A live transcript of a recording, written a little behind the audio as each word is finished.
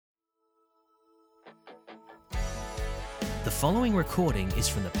The following recording is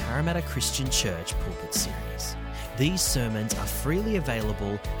from the Parramatta Christian Church Pulpit Series. These sermons are freely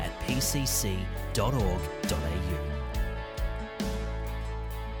available at pcc.org.au.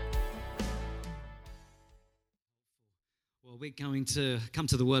 Well, we're going to come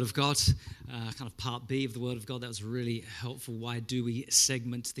to the Word of God, kind of part B of the Word of God. That was really helpful. Why do we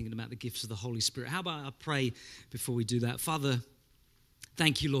segment thinking about the gifts of the Holy Spirit? How about I pray before we do that? Father,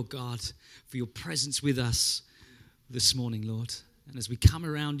 thank you, Lord God, for your presence with us this morning, Lord. And as we come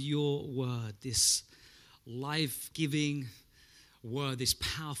around your word, this life-giving word, this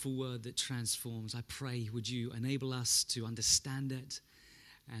powerful word that transforms, I pray, would you enable us to understand it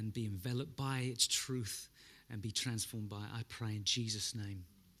and be enveloped by its truth and be transformed by it. I pray in Jesus' name.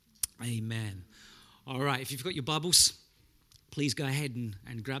 Amen. All right, if you've got your Bibles, please go ahead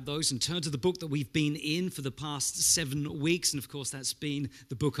and grab those and turn to the book that we've been in for the past 7 weeks. And of course, that's been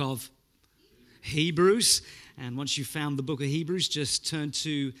the book of Hebrews. And once you've found the book of Hebrews, just turn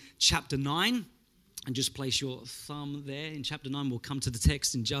to chapter 9 and just place your thumb there. In chapter 9, we'll come to the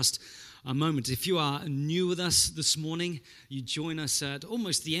text in just a moment. If you are new with us this morning, you join us at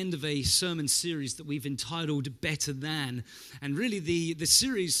almost the end of a sermon series that we've entitled Better Than. And really the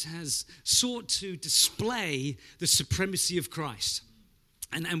series has sought to display the supremacy of Christ.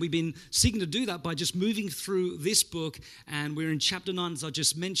 And we've been seeking to do that by just moving through this book, and we're in chapter 9, as I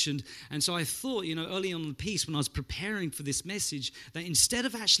just mentioned. And so I thought, early on in the piece when I was preparing for this message, that instead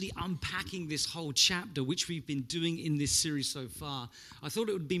of actually unpacking this whole chapter, which we've been doing in this series so far, I thought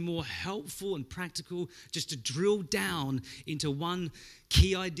it would be more helpful and practical just to drill down into one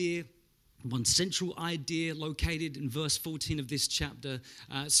key idea, one central idea located in verse 14 of this chapter,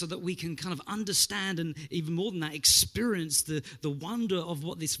 so that we can kind of understand and even more than that, experience the wonder of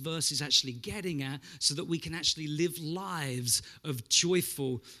what this verse is actually getting at, so that we can actually live lives of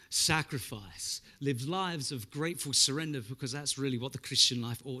joyful sacrifice, live lives of grateful surrender, because that's really what the Christian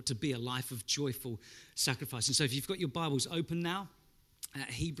life ought to be, a life of joyful sacrifice. And so if you've got your Bibles open now, at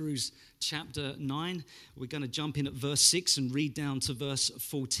Hebrews chapter 9, we're going to jump in at verse 6 and read down to verse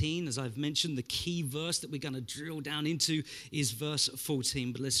 14. As I've mentioned, the key verse that we're going to drill down into is verse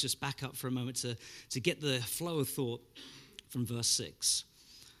 14. But let's just back up for a moment to get the flow of thought from verse 6.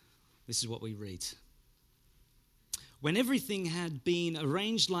 This is what we read. When everything had been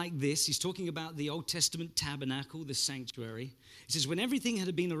arranged like this, he's talking about the Old Testament tabernacle, the sanctuary. He says, when everything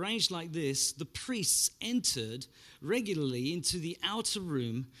had been arranged like this, the priests entered regularly into the outer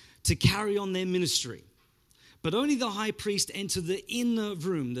room to carry on their ministry. But only the high priest entered the inner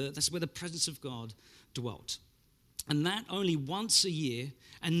room, that's where the presence of God dwelt. And that only once a year,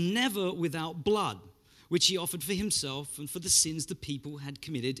 and never without blood, which he offered for himself and for the sins the people had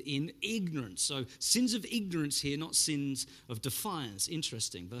committed in ignorance. So sins of ignorance here, not sins of defiance.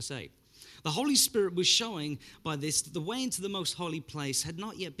 Interesting, verse 8. The Holy Spirit was showing by this that the way into the most holy place had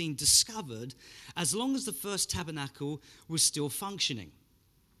not yet been discovered as long as the first tabernacle was still functioning.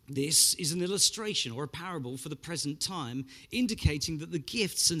 This is an illustration or a parable for the present time, indicating that the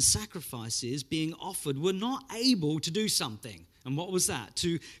gifts and sacrifices being offered were not able to do something. And what was that?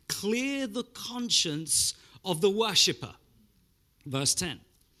 To clear the conscience of the worshipper. Verse 10.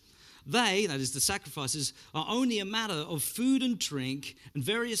 They, that is the sacrifices, are only a matter of food and drink and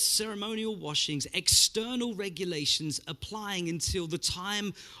various ceremonial washings, external regulations applying until the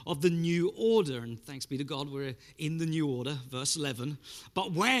time of the new order. And thanks be to God, we're in the new order, verse 11.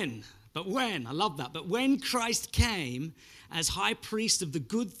 But when, I love that, but when Christ came as high priest of the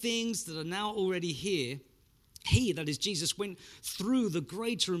good things that are now already here, he, that is Jesus, went through the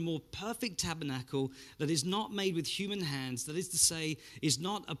greater and more perfect tabernacle that is not made with human hands, that is to say, is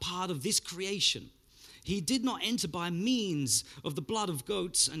not a part of this creation. He did not enter by means of the blood of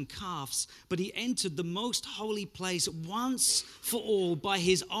goats and calves, but he entered the most holy place once for all by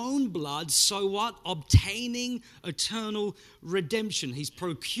his own blood, so what? Obtaining eternal redemption. He's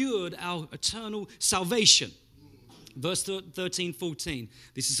procured our eternal salvation. Verse 13, 14.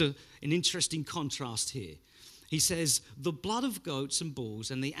 This is an interesting contrast here. He says, the blood of goats and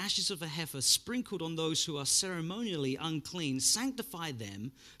bulls and the ashes of a heifer sprinkled on those who are ceremonially unclean sanctify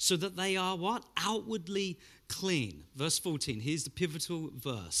them so that they are what? Outwardly clean. Verse 14, here's the pivotal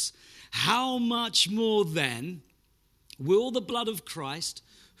verse. How much more then will the blood of Christ,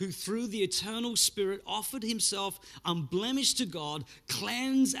 who through the eternal Spirit offered himself unblemished to God,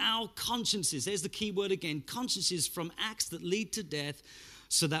 cleanse our consciences? There's the key word again, consciences from acts that lead to death,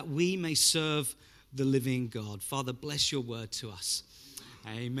 so that we may serve the living God. Father, bless your word to us.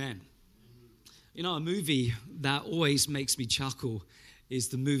 Amen. A movie that always makes me chuckle is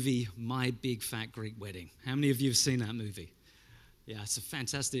the movie My Big Fat Greek Wedding. How many of you have seen that movie? Yeah, it's a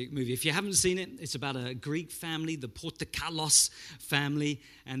fantastic movie. If you haven't seen it, it's about a Greek family, the Portokalos family,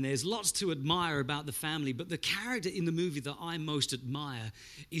 and there's lots to admire about the family, but the character in the movie that I most admire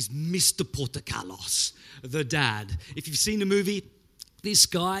is Mr. Portokalos, the dad. If you've seen the movie, this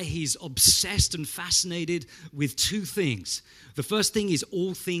guy, he's obsessed and fascinated with two things. The first thing is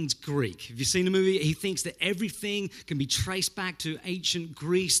all things Greek. Have you seen the movie? He thinks that everything can be traced back to ancient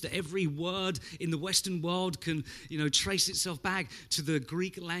Greece, that every word in the Western world can, trace itself back to the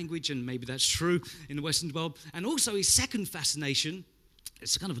Greek language, and maybe that's true in the Western world. And also his second fascination,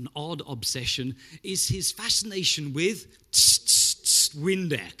 it's kind of an odd obsession, is his fascination with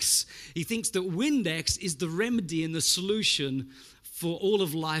Windex. He thinks that Windex is the remedy and the solution for all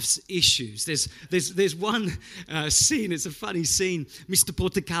of life's issues. There's one scene, it's a funny scene. Mr.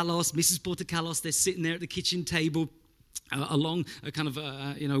 Portokalos, Mrs. Portokalos, they're sitting there at the kitchen table along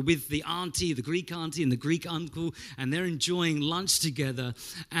with the auntie, the Greek auntie and the Greek uncle, and they're enjoying lunch together.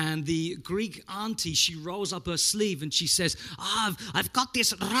 And the Greek auntie, she rolls up her sleeve and she says, I've got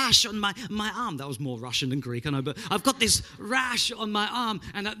this rash on my arm. That was more Russian than Greek, I know, but I've got this rash on my arm.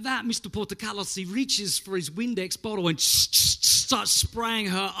 And at that, Mr. Portokalos, he reaches for his Windex bottle and starts spraying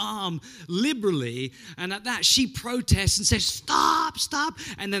her arm liberally. And at that, she protests and says, stop.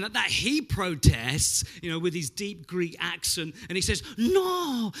 And then at that, he protests, with his deep Greek accent. And he says,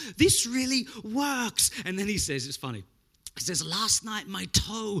 no, this really works. And then he says, it's funny. He says, last night my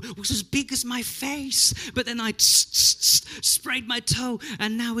toe was as big as my face, but then I sprayed my toe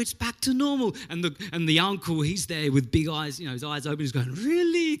and now it's back to normal. And the uncle, he's there with big eyes, his eyes open, he's going,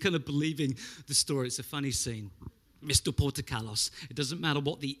 really? Kind of believing the story. It's a funny scene. Mr. Portokalos, it doesn't matter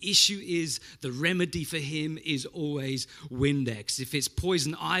what the issue is, the remedy for him is always Windex. If it's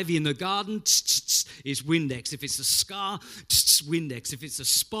poison ivy in the garden, it's Windex. If it's a scar, Windex. If it's a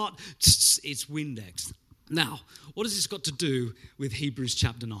spot, it's Windex. Now, what has this got to do with Hebrews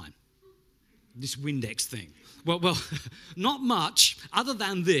chapter 9? This Windex thing. Well, not much other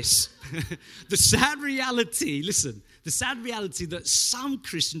than this. The sad reality that some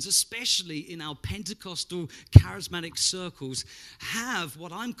Christians, especially in our Pentecostal charismatic circles, have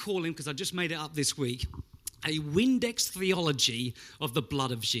what I'm calling, because I just made it up this week, a Windex theology of the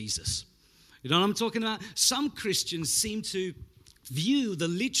blood of Jesus. You know what I'm talking about? Some Christians seem to view the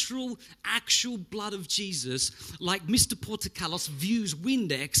literal, actual blood of Jesus like Mr. Portokalos views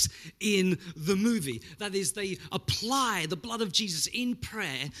Windex in the movie. That is, they apply the blood of Jesus in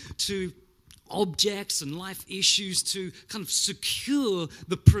prayer to objects and life issues to kind of secure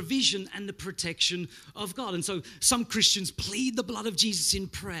the provision and the protection of God. And so some Christians plead the blood of Jesus in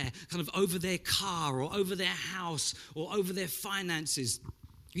prayer, kind of over their car or over their house or over their finances.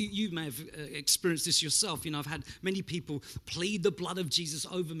 You may have experienced this yourself. I've had many people plead the blood of Jesus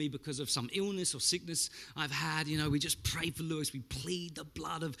over me because of some illness or sickness I've had. We just pray for Lewis. We plead the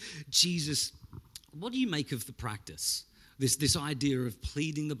blood of Jesus. What do you make of the practice? This idea of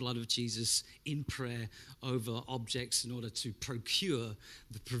pleading the blood of Jesus in prayer over objects in order to procure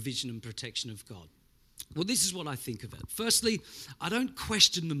the provision and protection of God. Well, this is what I think of it. Firstly, I don't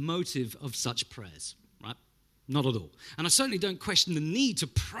question the motive of such prayers, right? Not at all. And I certainly don't question the need to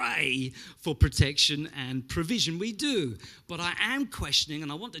pray for protection and provision. We do. But I am questioning,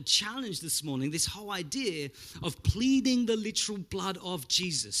 and I want to challenge this morning, this whole idea of pleading the literal blood of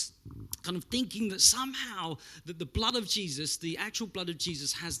Jesus. Kind of thinking that somehow that the blood of Jesus, the actual blood of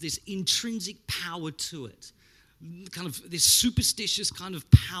Jesus, has this intrinsic power to it. Kind of this superstitious kind of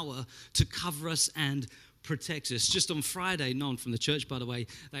power to cover us and protect us. Just on Friday, no one from the church, by the way,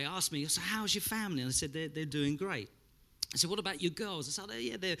 they asked me, so how's your family? And I said, they're doing great. I said, what about your girls? I said,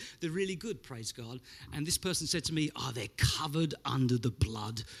 yeah, they're really good, praise God. And this person said to me, they're covered under the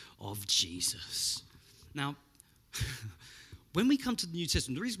blood of Jesus. Now, when we come to the New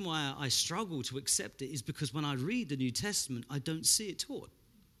Testament, the reason why I struggle to accept it is because when I read the New Testament, I don't see it taught.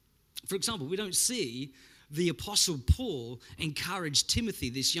 For example, we don't see the Apostle Paul encouraged Timothy,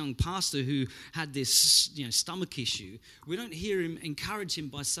 this young pastor who had this stomach issue. We don't hear him encourage him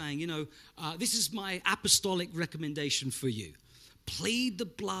by saying, this is my apostolic recommendation for you. Plead the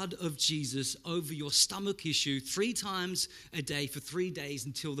blood of Jesus over your stomach issue 3 times a day for 3 days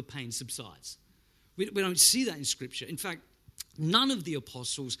until the pain subsides. We don't see that in Scripture. In fact, none of the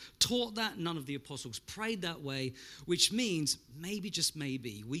apostles taught that. None of the apostles prayed that way, which means maybe, just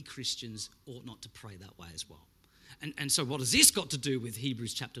maybe, we Christians ought not to pray that way as well. And so what has this got to do with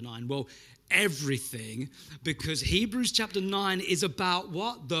Hebrews chapter 9? Well, everything, because Hebrews chapter 9 is about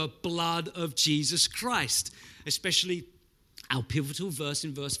what? The blood of Jesus Christ, especially our pivotal verse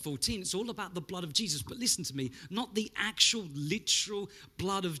in verse 14. It's all about the blood of Jesus. But listen to me, not the actual literal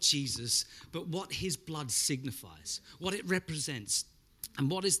blood of Jesus, but what his blood signifies, what it represents. And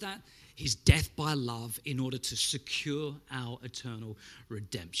what is that? His death by love in order to secure our eternal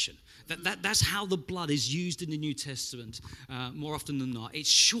redemption. That's how the blood is used in the New Testament more often than not. It's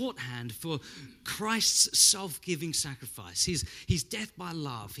shorthand for Christ's self-giving sacrifice, his death by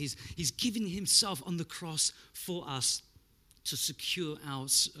love. He's giving himself on the cross for us to secure our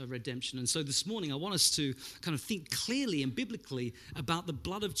redemption. And so this morning I want us to kind of think clearly and biblically about the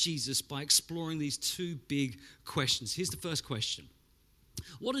blood of Jesus by exploring these two big questions. Here's the first question.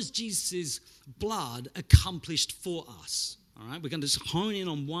 What has Jesus' blood accomplished for us? All right, we're going to just hone in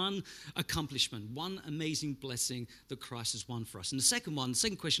on one accomplishment, one amazing blessing that Christ has won for us. And the second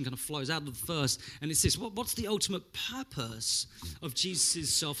question kind of flows out of the first, and it's this: what's the ultimate purpose of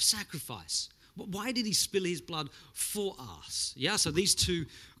Jesus' self-sacrifice? Why did he spill his blood for us? Yeah, so these two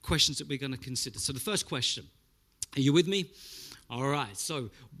questions that we're going to consider. So the first question, are you with me? All right,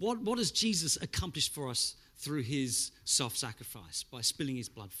 so what has Jesus accomplished for us through his self-sacrifice, by spilling his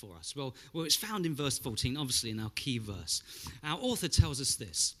blood for us? Well, it's found in verse 14, obviously in our key verse. Our author tells us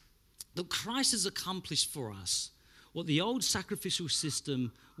this, that Christ has accomplished for us what the old sacrificial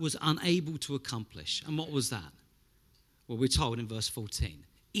system was unable to accomplish. And what was that? Well, we're told in verse 14,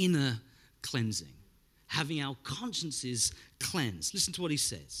 inner cleansing, having our consciences cleansed. Listen to what he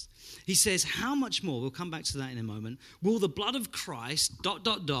says. He says, how much more, we'll come back to that in a moment, will the blood of Christ,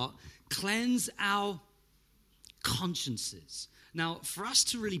 cleanse our consciences. Now, for us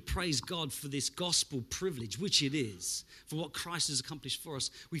to really praise God for this gospel privilege, which it is, for what Christ has accomplished for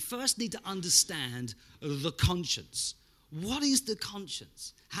us, we first need to understand the conscience. What is the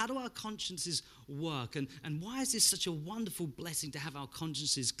conscience? How do our consciences work? And why is this such a wonderful blessing to have our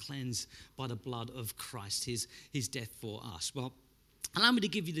consciences cleansed by the blood of Christ, his death for us? Well, allow me to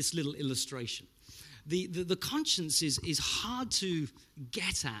give you this little illustration. The conscience is hard to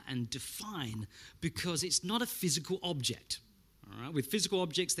get at and define because it's not a physical object. All right? With physical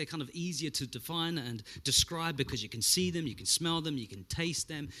objects, they're kind of easier to define and describe because you can see them, you can smell them, you can taste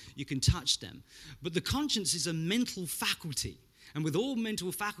them, you can touch them. But the conscience is a mental faculty. And with all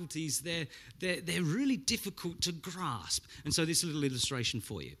mental faculties, they're really difficult to grasp. And so this little illustration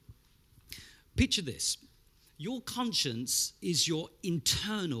for you. Picture this. Your conscience is your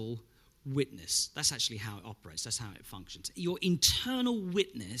internal witness. That's actually how it operates. That's how it functions. Your internal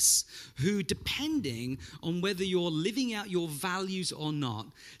witness who, depending on whether you're living out your values or not,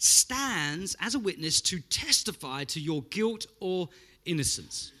 stands as a witness to testify to your guilt or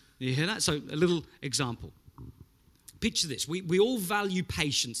innocence. You hear that? So a little example. Picture this. We all value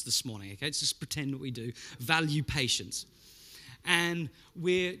patience this morning, okay? Let's just pretend that we do. Value patience. And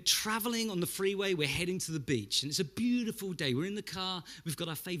we're traveling on the freeway, we're heading to the beach, and it's a beautiful day. We're in the car, we've got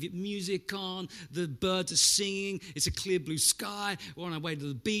our favorite music on, the birds are singing, it's a clear blue sky, we're on our way to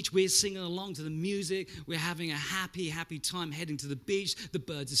the beach, we're singing along to the music, we're having a happy time heading to the beach, the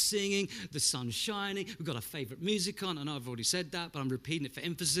birds are singing, the sun's shining, we've got our favorite music on. I know I've already said that, but I'm repeating it for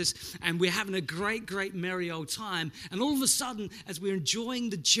emphasis, and we're having a great merry old time, and all of a sudden, as we're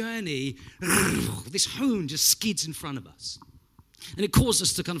enjoying the journey, this hoon just skids in front of us. And it caused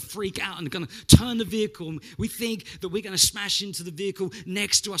us to kind of freak out and kind of turn the vehicle. And we think that we're going to smash into the vehicle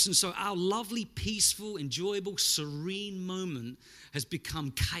next to us. And so our lovely, peaceful, enjoyable, serene moment has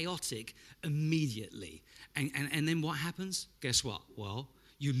become chaotic immediately. And then what happens? Guess what? Well,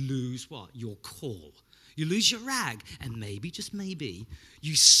 you lose what? Your cool. You lose your rag. And maybe, just maybe,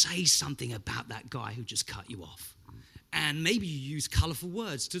 you say something about that guy who just cut you off. And maybe you use colorful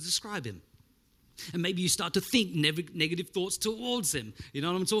words to describe him. And maybe you start to think negative thoughts towards him. You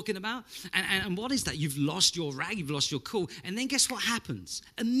know what I'm talking about? And what is that? You've lost your rag, you've lost your cool. And then guess what happens?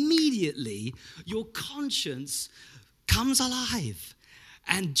 Immediately, your conscience comes alive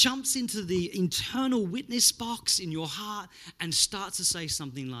and jumps into the internal witness box in your heart and starts to say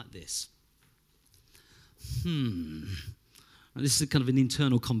something like this. This is kind of an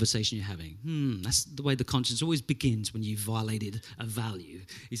internal conversation you're having. That's the way the conscience always begins when you've violated a value.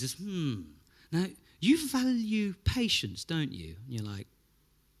 He says, Now, you value patience, don't you? And you're like,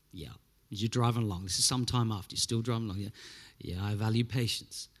 yeah. As you're driving along, this is some time after, you're still driving along. Yeah, I value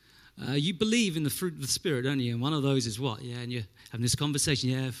patience. You believe in the fruit of the Spirit, don't you? And one of those is what? Yeah, and you're having this conversation.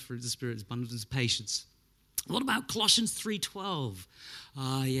 Yeah, fruit of the Spirit is abundance of patience. What about Colossians 3:12?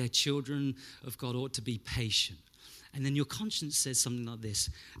 Yeah, children of God ought to be patient. And then your conscience says something like this.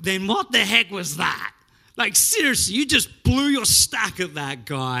 Then what the heck was that? Like, seriously, you just blew your stack at that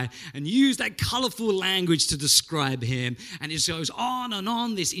guy and used that colorful language to describe him. And it goes on and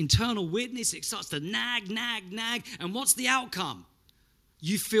on, this internal witness. It starts to nag. And what's the outcome?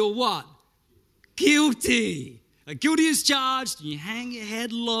 You feel what? Guilty. Guilty as charged, and you hang your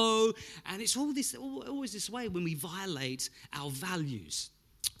head low. And it's always this way when we violate our values.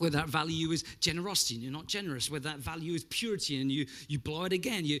 Whether that value is generosity and you're not generous, whether that value is purity and you blow it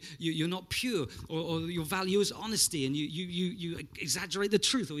again, you're not pure, or your value is honesty and you exaggerate the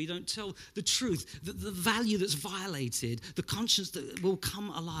truth, or you don't tell the truth, the value that's violated, the conscience that will come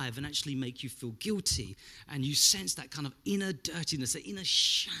alive and actually make you feel guilty, and you sense that kind of inner dirtiness, that inner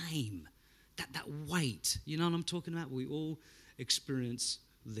shame, that weight. You know what I'm talking about? We all experience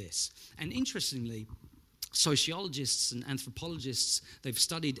this. And interestingly, sociologists and anthropologists, they've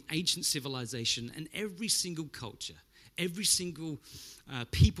studied ancient civilization, and every single culture, every single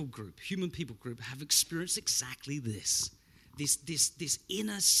people group, human people group, have experienced exactly this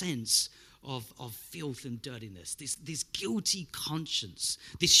inner sense of filth and dirtiness, this guilty conscience,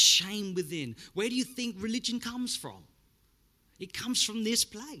 this shame within. Where do you think religion comes from? It comes from this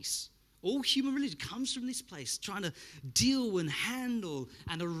place. All human religion comes from this place, trying to deal and handle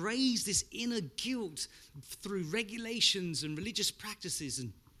and erase this inner guilt through regulations and religious practices,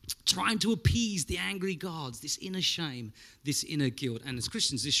 and trying to appease the angry gods, this inner shame, this inner guilt. And as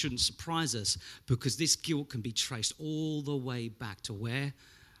Christians, this shouldn't surprise us, because this guilt can be traced all the way back to where?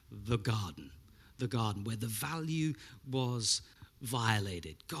 The garden, where the value was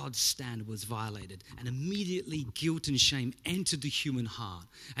violated. God's standard was violated, and immediately guilt and shame entered the human heart,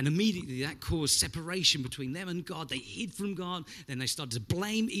 and immediately that caused separation between them and God. They hid from God, then they started to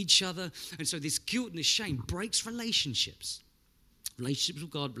blame each other, and so this guilt and this shame breaks relationships with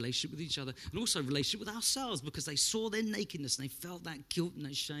God, relationship with each other, and also relationship with ourselves, because they saw their nakedness and they felt that guilt and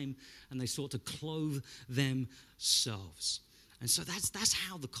that shame, and they sought to clothe themselves. And so that's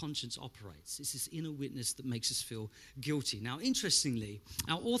how the conscience operates. It's this inner witness that makes us feel guilty. Now, interestingly,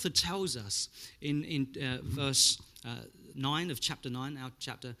 our author tells us in verse 9 of chapter 9, our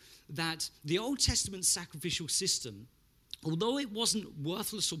chapter, that the Old Testament sacrificial system, although it wasn't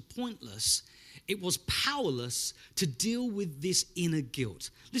worthless or pointless, it was powerless to deal with this inner guilt.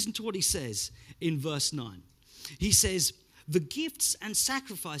 Listen to what he says in verse 9. He says, "The gifts and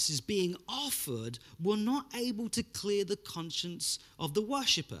sacrifices being offered were not able to clear the conscience of the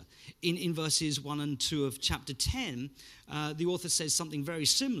worshipper." In verses 1 and 2 of chapter 10, the author says something very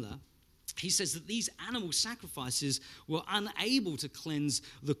similar. He says that these animal sacrifices were unable to cleanse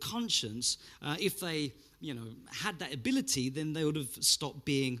the conscience. If they had that ability, then they would have stopped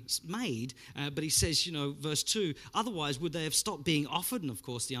being made. But he says, verse 2, otherwise would they have stopped being offered? And of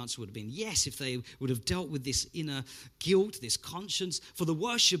course the answer would have been yes, if they would have dealt with this inner guilt, this conscience. For the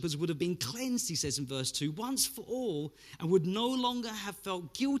worshippers would have been cleansed, he says in verse 2, once for all, and would no longer have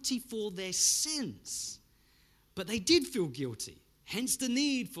felt guilty for their sins. But they did feel guilty. Hence the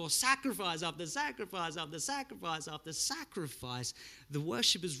need for sacrifice after sacrifice after sacrifice after sacrifice. The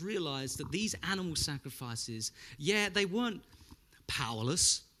worshippers realized that these animal sacrifices, they weren't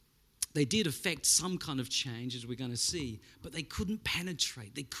powerless. They did affect some kind of change, as we're going to see, but they couldn't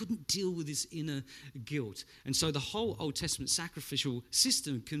penetrate. They couldn't deal with this inner guilt. And so the whole Old Testament sacrificial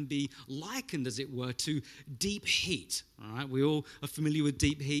system can be likened, as it were, to deep heat. All right, we all are familiar with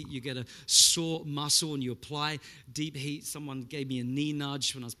deep heat. You get a sore muscle and you apply deep heat. Someone gave me a knee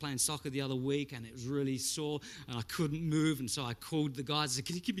nudge when I was playing soccer the other week, and it was really sore and I couldn't move. And so I called the guys and said,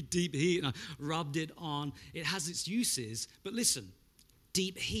 "Can you give me deep heat?" And I rubbed it on. It has its uses, but listen,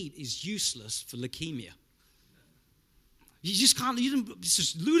 deep heat is useless for leukemia. You just can't, it's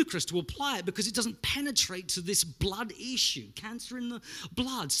just ludicrous to apply it, because it doesn't penetrate to this blood issue. Cancer in the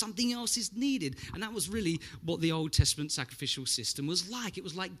blood, something else is needed. And that was really what the Old Testament sacrificial system was like. It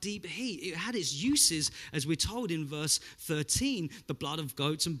was like deep heat. It had its uses, as we're told in verse 13, the blood of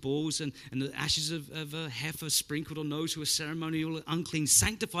goats and bulls and the ashes of a heifer sprinkled on those who are ceremonially unclean,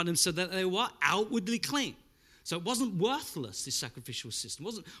 sanctified them so that they were outwardly clean. So it wasn't worthless, this sacrificial system. It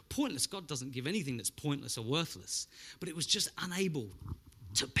wasn't pointless. God doesn't give anything that's pointless or worthless. But it was just unable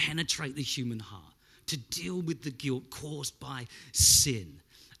to penetrate the human heart, to deal with the guilt caused by sin.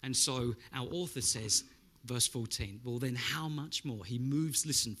 And so our author says, verse 14, well then how much more? He moves,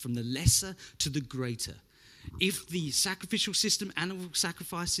 listen, from the lesser to the greater. If the sacrificial system, animal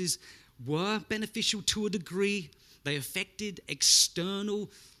sacrifices, were beneficial to a degree, they affected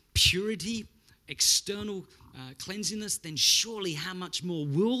external purity, external cleansiness, then surely how much more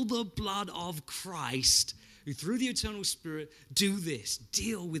will the blood of Christ who through the eternal Spirit do this,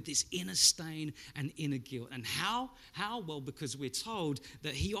 deal with this inner stain and inner guilt. And how? How? Well, because we're told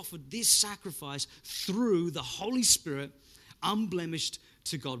that he offered this sacrifice through the Holy Spirit, unblemished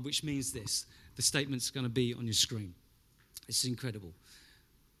to God, which means this. The statement's going to be on your screen. It's incredible.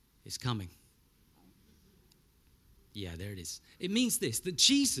 It's coming. Yeah, there it is. It means this, that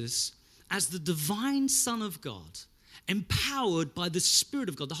Jesus, as the divine Son of God, empowered by the Spirit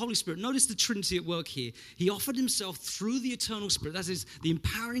of God, the Holy Spirit. Notice the Trinity at work here. He offered himself through the eternal Spirit, that is, the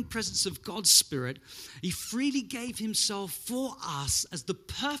empowering presence of God's Spirit. He freely gave himself for us as the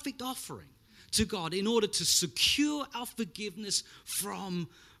perfect offering to God in order to secure our forgiveness from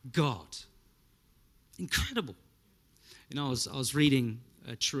God. Incredible. You know, I was reading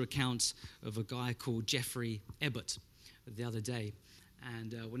a true account of a guy called Jeffrey Ebbett the other day.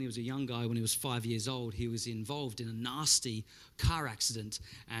 And when he was a young guy, when he was 5 years old, he was involved in a nasty car accident.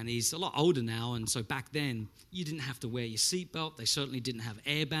 And he's a lot older now. And so back then, you didn't have to wear your seatbelt. They certainly didn't have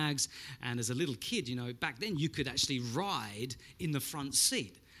airbags. And as a little kid, you know, back then you could actually ride in the front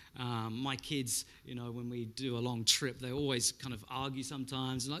seat. My kids, you know, when we do a long trip, they always kind of argue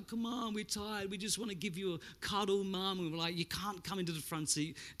sometimes. Like, come on, we're tired. We just want to give you a cuddle, Mum. And we're like, you can't come into the front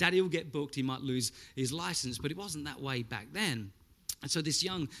seat. Daddy will get booked. He might lose his license. But it wasn't that way back then. And so this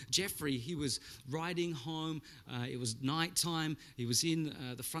young Jeffrey, he was riding home. It was nighttime. He was in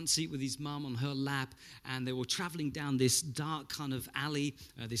the front seat with his mum on her lap, and they were traveling down this dark kind of alley,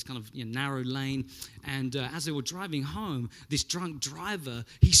 this kind of narrow lane. And as they were driving home, this drunk driver,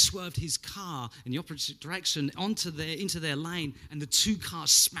 he swerved his car in the opposite direction into their lane, and the two cars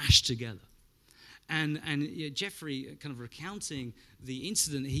smashed together. And Jeffrey, kind of recounting the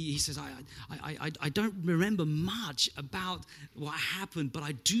incident, he says, I don't remember much about what happened, but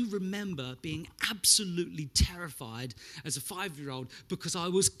I do remember being absolutely terrified as a 5-year-old because I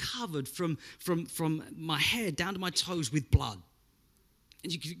was covered from my head down to my toes with blood.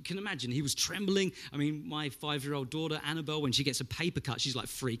 And you can imagine, he was trembling. I mean, my 5-year-old daughter, Annabelle, when she gets a paper cut, she's like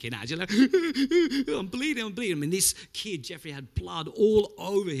freaking out. She's like, I'm bleeding. I mean, this kid, Jeffrey, had blood all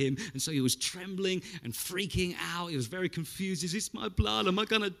over him. And so he was trembling and freaking out. He was very confused. Is this my blood? Am I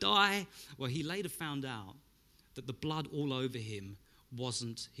going to die? Well, he later found out that the blood all over him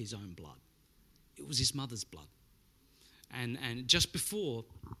wasn't his own blood. It was his mother's blood. And just before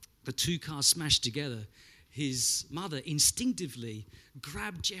the two cars smashed together, his mother instinctively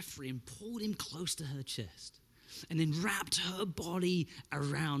grabbed Jeffrey and pulled him close to her chest and then wrapped her body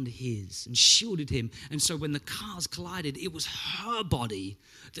around his and shielded him. And so when the cars collided, it was her body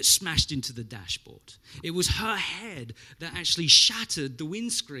that smashed into the dashboard. It was her head that actually shattered the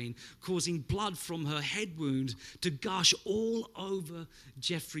windscreen, causing blood from her head wound to gush all over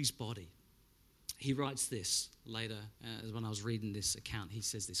Jeffrey's body. He writes this later, when I was reading this account, he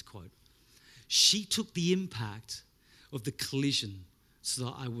says this quote, "She took the impact of the collision so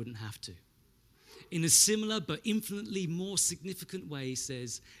that I wouldn't have to." In a similar but infinitely more significant way, he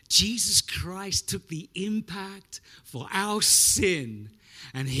says, Jesus Christ took the impact for our sin,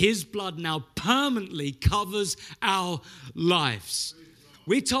 and his blood now permanently covers our lives.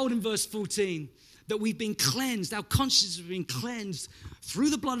 We're told in verse 14 that we've been cleansed, our consciences have been cleansed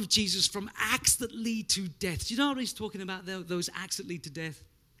through the blood of Jesus from acts that lead to death. Do you know what he's talking about, those acts that lead to death?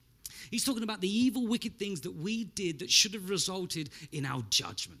 He's talking about the evil, wicked things that we did that should have resulted in our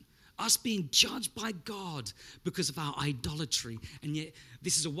judgment. Us being judged by God because of our idolatry. And yet,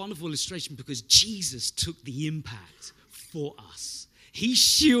 this is a wonderful illustration because Jesus took the impact for us. He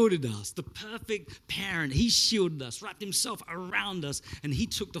shielded us, the perfect parent. He shielded us, wrapped himself around us, and he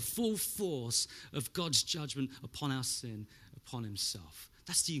took the full force of God's judgment upon our sin, upon himself.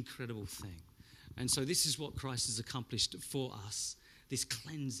 That's the incredible thing. And so this is what Christ has accomplished for us. This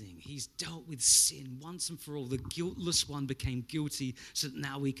cleansing. He's dealt with sin once and for all. The guiltless one became guilty so that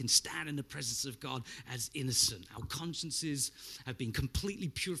now we can stand in the presence of God as innocent. Our consciences have been completely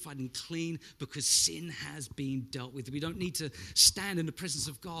purified and clean because sin has been dealt with. We don't need to stand in the presence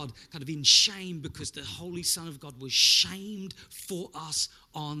of God kind of in shame because the Holy Son of God was shamed for us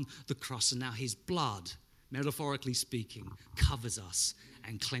on the cross. And now his blood, metaphorically speaking, covers us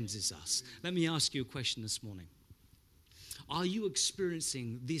and cleanses us. Let me ask you a question this morning. Are you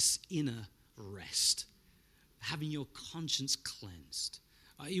experiencing this inner rest, having your conscience cleansed?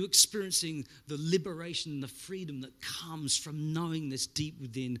 Are you experiencing the liberation and the freedom that comes from knowing this deep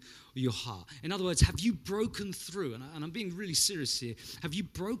within your heart? In other words, have you broken through, and I'm being really serious here, have you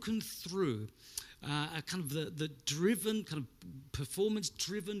broken through a kind of the driven, kind of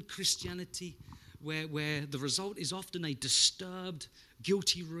performance-driven Christianity where the result is often a disturbed,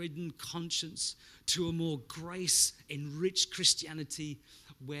 guilty-ridden conscience to a more grace-enriched Christianity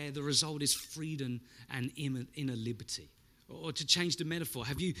where the result is freedom and inner liberty. Or to change the metaphor,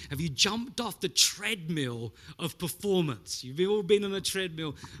 have you jumped off the treadmill of performance? You've all been on a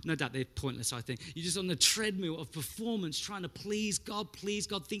treadmill. No doubt they're pointless, I think. You're just on the treadmill of performance, trying to please God,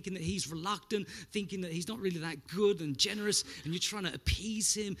 thinking that he's reluctant, thinking that he's not really that good and generous, and you're trying to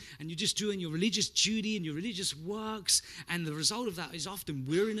appease him, and you're just doing your religious duty and your religious works, and the result of that is often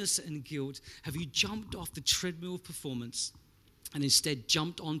weariness and guilt. Have you jumped off the treadmill of performance and instead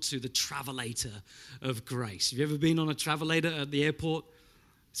jumped onto the travelator of grace? Have you ever been on a travelator at the airport?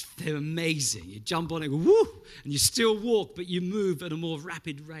 They're amazing. You jump on it, go, woo, and you still walk, but you move at a more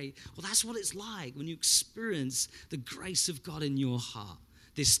rapid rate. Well, that's what it's like when you experience the grace of God in your heart.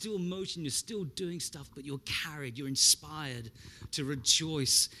 There's still motion, you're still doing stuff, but you're carried, you're inspired to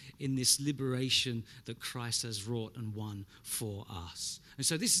rejoice in this liberation that Christ has wrought and won for us. And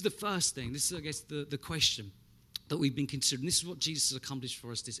so this is the first thing. This is, I guess, the question that we've been considering. This is what Jesus has accomplished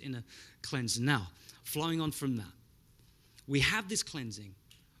for us, this inner cleansing. Now, flowing on from that, we have this cleansing,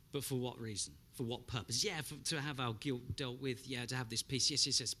 but for what reason? For what purpose? Yeah, to have our guilt dealt with. Yeah, to have this peace.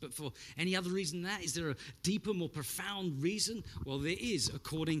 Yes. But for any other reason than that? Is there a deeper, more profound reason? Well, there is,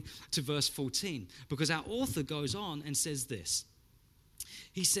 according to verse 14. Because our author goes on and says this.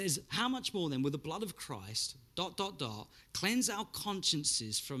 He says, how much more then will the blood of Christ, ... cleanse our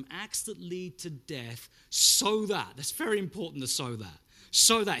consciences from acts that lead to death, so that, that's very important, so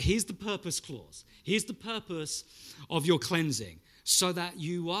that, here's the purpose clause. Here's the purpose of your cleansing. So that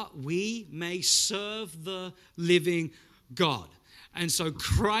we may serve the living God. And so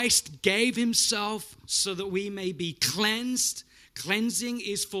Christ gave himself so that we may be cleansed. Cleansing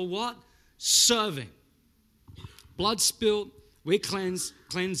is for what? Serving. Blood spilt, we're cleansed.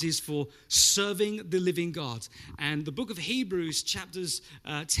 Cleanse is for serving the living God. And the book of Hebrews, chapters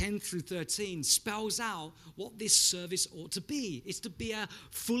 10 through 13, spells out what this service ought to be. It's to be a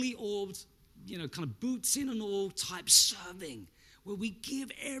fully orbed, kind of boots in and all type serving, where we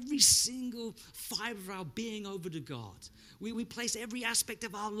give every single fiber of our being over to God. We place every aspect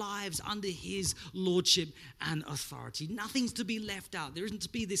of our lives under his lordship and authority. Nothing's to be left out. There isn't to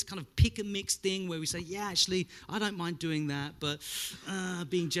be this kind of pick and mix thing where we say, yeah, actually, I don't mind doing that, but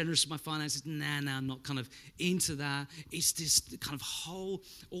being generous with my finances, I'm not kind of into that. It's this kind of whole,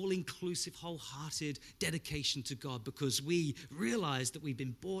 all-inclusive, wholehearted dedication to God, because we realize that we've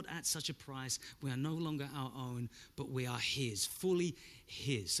been bought at such a price. We are no longer our own, but we are his, fully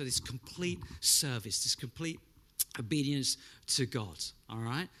his. So this complete service, this complete obedience to God, all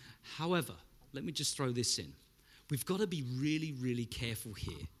right? However, let me just throw this in. We've got to be really, really careful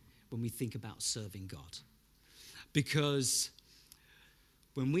here when we think about serving God. Because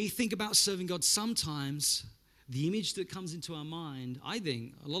when we think about serving God, sometimes the image that comes into our mind, I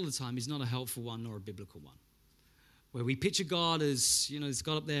think, a lot of the time, is not a helpful one nor a biblical one. Where we picture God as, he's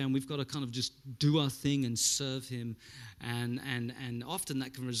got up there and we've got to kind of just do our thing and serve him. And often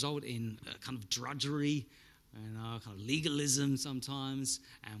that can result in a kind of drudgery, kind of legalism sometimes,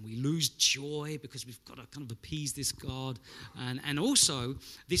 and we lose joy because we've got to kind of appease this God. And also,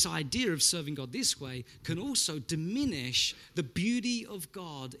 this idea of serving God this way can also diminish the beauty of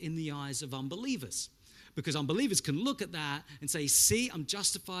God in the eyes of unbelievers. Because unbelievers can look at that and say, see, I'm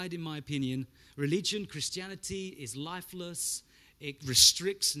justified in my opinion. Religion, Christianity is lifeless. It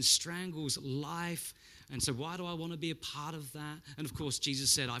restricts and strangles life. And so why do I want to be a part of that? And of course,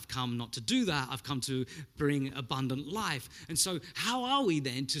 Jesus said, I've come not to do that. I've come to bring abundant life. And so how are we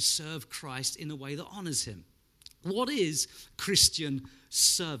then to serve Christ in a way that honors him? What is Christian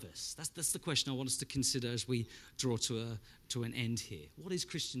service? That's the question I want us to consider as we draw to an end here. What is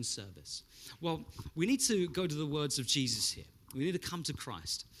Christian service? Well, we need to go to the words of Jesus here. We need to come to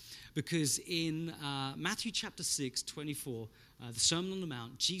Christ. Because in Matthew chapter 6, 24, the Sermon on the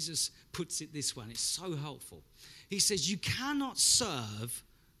Mount, Jesus puts it this way, and it's so helpful. He says, you cannot serve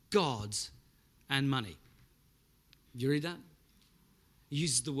God and money. You read that? He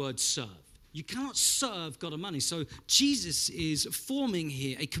uses the word serve. You cannot serve God and money. So Jesus is forming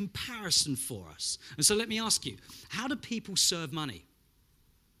here a comparison for us. And so let me ask you, how do people serve money?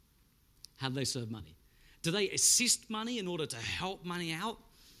 How do they serve money? Do they assist money in order to help money out?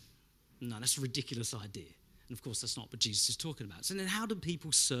 No, that's a ridiculous idea. And of course, that's not what Jesus is talking about. So then how do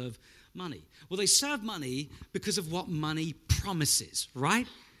people serve money? Well, they serve money because of what money promises, right?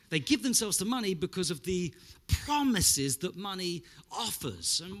 They give themselves to money because of the promises that money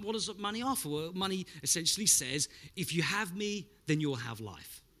offers. And what does money offer? Well, money essentially says, if you have me, then you will have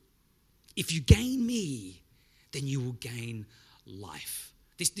life. If you gain me, then you will gain life.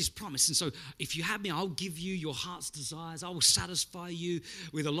 this promise. And so if you have me, I'll give you your heart's desires. I will satisfy you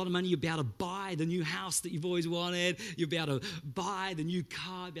with a lot of money. You'll be able to buy the new house that you've always wanted. You'll be able to buy the new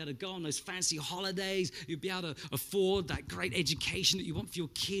car. You'll be able to go on those fancy holidays. You'll be able to afford that great education that you want for your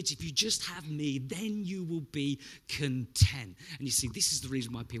kids. If you just have me, then you will be content. And you see, this is the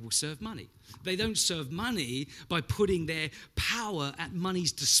reason why people serve money. They don't serve money by putting their power at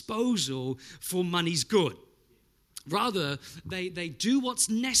money's disposal for money's good. Rather, they do what's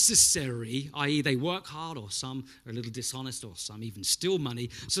necessary, i.e. they work hard, or some are a little dishonest, or some even steal money,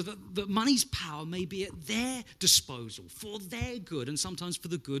 so that the money's power may be at their disposal for their good and sometimes for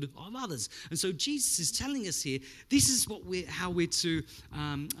the good of others. And so Jesus is telling us here, this is how we're to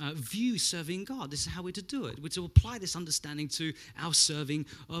view serving God. This is how we're to do it. We're to apply this understanding to our serving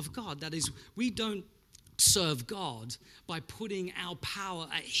of God. That is, we don't serve God by putting our power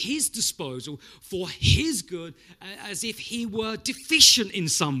at his disposal for his good as if he were deficient in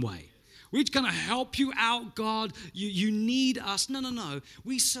some way. We're going to help you out, God. You need us. No.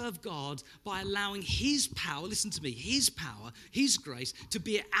 We serve God by allowing his power, listen to me, his power, his grace to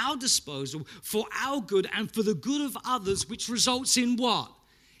be at our disposal for our good and for the good of others, which results in what?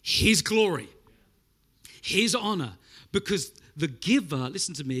 His glory, his honor, because the giver,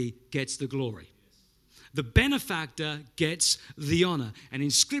 listen to me, gets the glory. The benefactor gets the honor. And in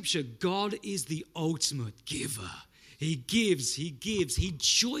Scripture, God is the ultimate giver. He gives, he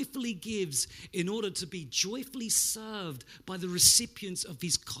joyfully gives in order to be joyfully served by the recipients of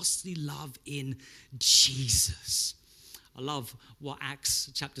his costly love in Jesus. I love what Acts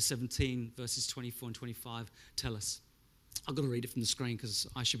chapter 17, verses 24 and 25 tell us. I've got to read it from the screen because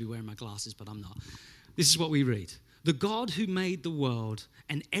I should be wearing my glasses, but I'm not. This is what we read. The God who made the world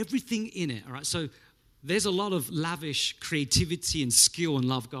and everything in it. All right, so there's a lot of lavish creativity and skill and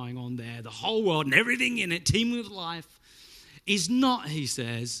love going on there. The whole world and everything in it, teeming with life, is not, he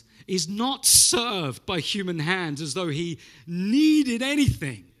says, is not served by human hands as though he needed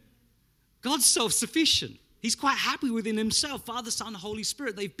anything. God's self-sufficient. He's quite happy within himself. Father, Son, Holy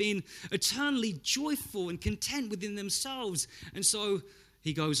Spirit, they've been eternally joyful and content within themselves. And so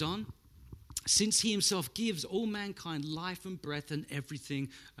he goes on. Since he himself gives all mankind life and breath and everything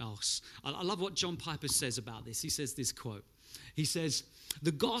else. I love what John Piper says about this. He says this quote. He says,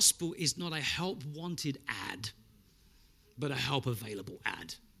 the gospel is not a help-wanted ad, but a help-available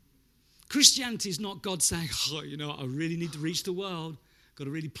ad. Christianity is not God saying, I really need to reach the world. Got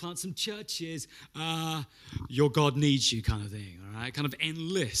to really plant some churches. Your God needs you kind of thing, all right? Kind of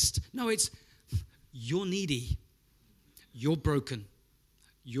enlist. No, it's you're needy. You're broken.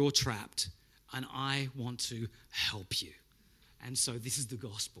 You're trapped. And I want to help you. And so this is the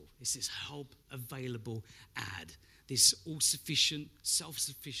gospel. It's this help available ad. This all-sufficient,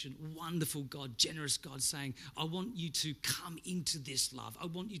 self-sufficient, wonderful God, generous God saying, I want you to come into this love. I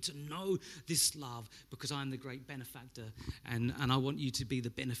want you to know this love because I'm the great benefactor and I want you to be the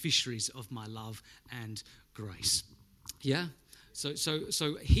beneficiaries of my love and grace. Yeah?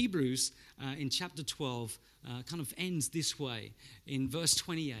 So Hebrews in chapter 12 kind of ends this way. In verse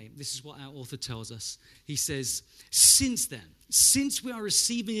 28, this is what our author tells us. He says, since we are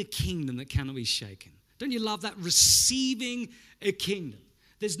receiving a kingdom that cannot be shaken. Don't you love that? Receiving a kingdom.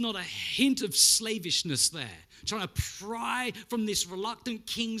 There's not a hint of slavishness there. Trying to pry from this reluctant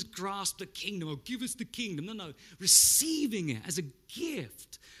king's grasp the kingdom. Oh, give us the kingdom. No. Receiving it as a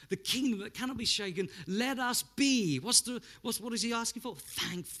gift. The kingdom that cannot be shaken. Let us be. What is he asking for?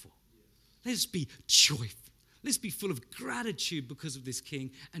 Thankful. Let us be joyful. Let's be full of gratitude because of this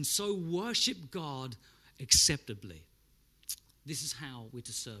king. And so worship God acceptably. This is how we're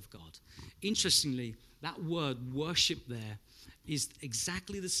to serve God. Interestingly, that word worship there is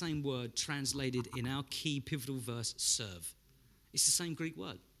exactly the same word translated in our key pivotal verse, serve. It's the same Greek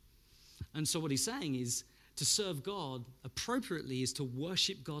word. And so what he's saying is to serve God appropriately is to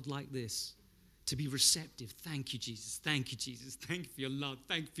worship God like this. To be receptive. Thank you, Jesus. Thank you, Jesus. Thank you for your love.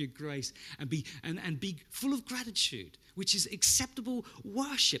 Thank you for your grace. And be full of gratitude, which is acceptable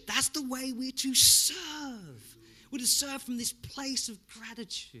worship. That's the way we're to serve. We're to serve from this place of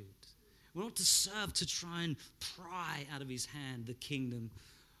gratitude. We're not to serve to try and pry out of his hand the kingdom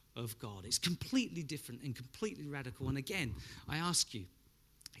of God. It's completely different and completely radical. And again, I ask you,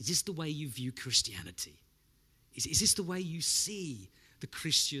 is this the way you view Christianity? Is this the way you see the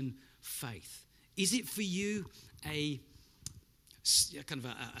Christian faith? Is it for you a kind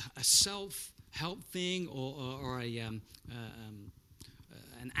of a self-help thing or an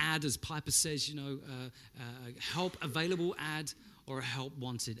ad, as Piper says, a help available ad or a help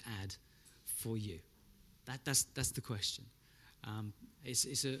wanted ad for you? That's the question.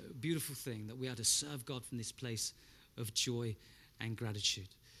 It's a beautiful thing that we are to serve God from this place of joy and gratitude.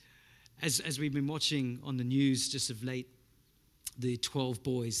 As we've been watching on the news just of late, the 12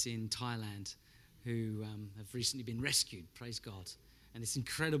 boys in Thailand who have recently been rescued, praise God. And this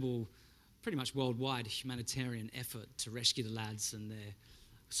incredible, pretty much worldwide humanitarian effort to rescue the lads and their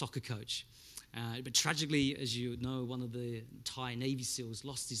soccer coach. But tragically, as you know, one of the Thai Navy SEALs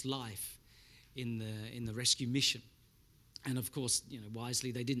lost his life in the rescue mission. And of course,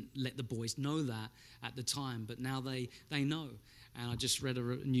 wisely, they didn't let the boys know that at the time, but now they know. And I just read a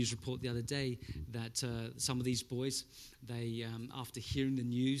news report the other day that some of these boys, they after hearing the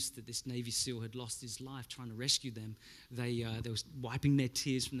news that this Navy SEAL had lost his life trying to rescue them, they were wiping their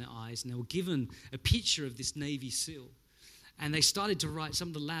tears from their eyes, and they were given a picture of this Navy SEAL. And they started to write, some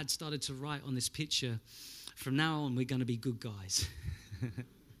of the lads started to write on this picture, "From now on, we're going to be good guys."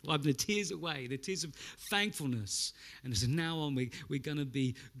 Wiping the tears away, the tears of thankfulness. And from now on, we're going to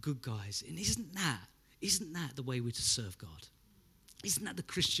be good guys. And isn't that the way we're to serve God? Isn't that the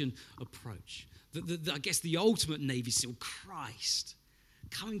Christian approach? I guess the ultimate Navy SEAL, Christ,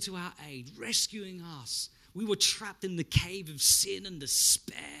 coming to our aid, rescuing us. We were trapped in the cave of sin and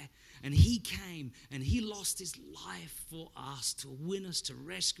despair, and he came and he lost his life for us to win us, to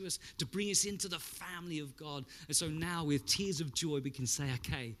rescue us, to bring us into the family of God. And so now with tears of joy, we can say,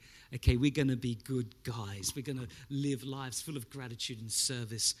 okay, we're going to be good guys. We're going to live lives full of gratitude and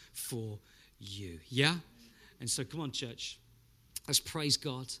service for you. Yeah? And so come on, church. Let's praise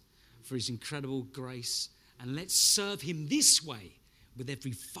God for his incredible grace, and let's serve him this way with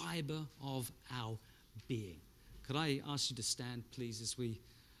every fiber of our being. Could I ask you to stand, please, as we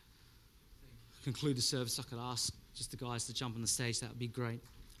conclude the service? I could ask just the guys to jump on the stage. That would be great.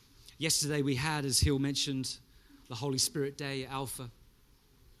 Yesterday we had, as Hill mentioned, the Holy Spirit Day at Alpha,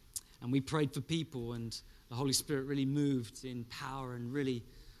 and we prayed for people, and the Holy Spirit really moved in power and really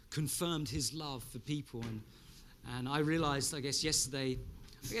confirmed his love for people. And I realized, yesterday,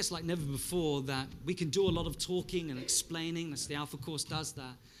 like never before, that we can do a lot of talking and explaining. That's the Alpha course does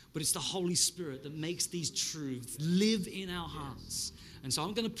that. But it's the Holy Spirit that makes these truths live in our hearts. And so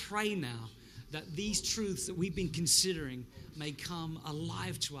I'm going to pray now that these truths that we've been considering may come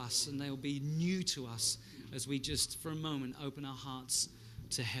alive to us, and they'll be new to us as we just, for a moment, open our hearts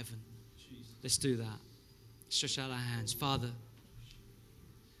to heaven. Let's do that. Stretch out our hands. Father,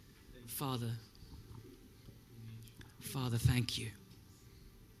 thank you.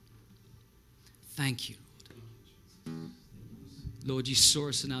 Thank you, Lord. Lord, you saw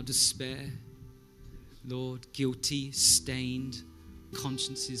us in our despair. Lord, guilty, stained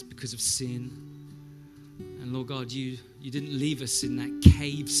consciences because of sin. And Lord God, you didn't leave us in that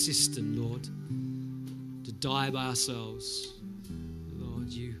cave system, Lord, to die by ourselves. Lord,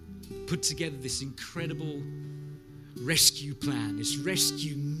 you put together this incredible rescue plan, this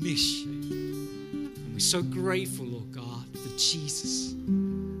rescue mission. And we're so grateful, Lord God, for Jesus,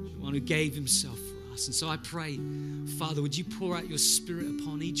 the one who gave himself for us. And so I pray, Father, would you pour out your Spirit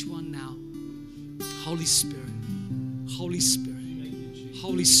upon each one now? Holy Spirit, Holy Spirit,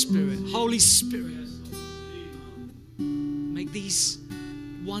 Holy Spirit, Holy Spirit. Make these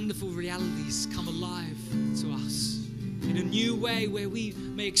wonderful realities come alive to us in a new way, where we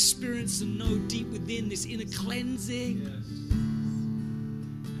may experience and know deep within this inner cleansing.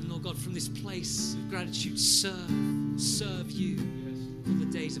 And Lord God, from this place of gratitude, serve you all the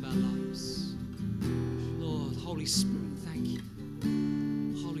days of our lives. Lord, Holy Spirit, thank you.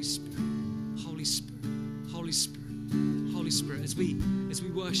 Holy Spirit, Holy Spirit, Holy Spirit, Holy Spirit. As we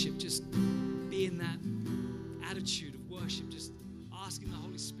worship, just be in that attitude of worship, just asking the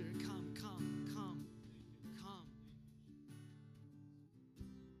Holy Spirit, come.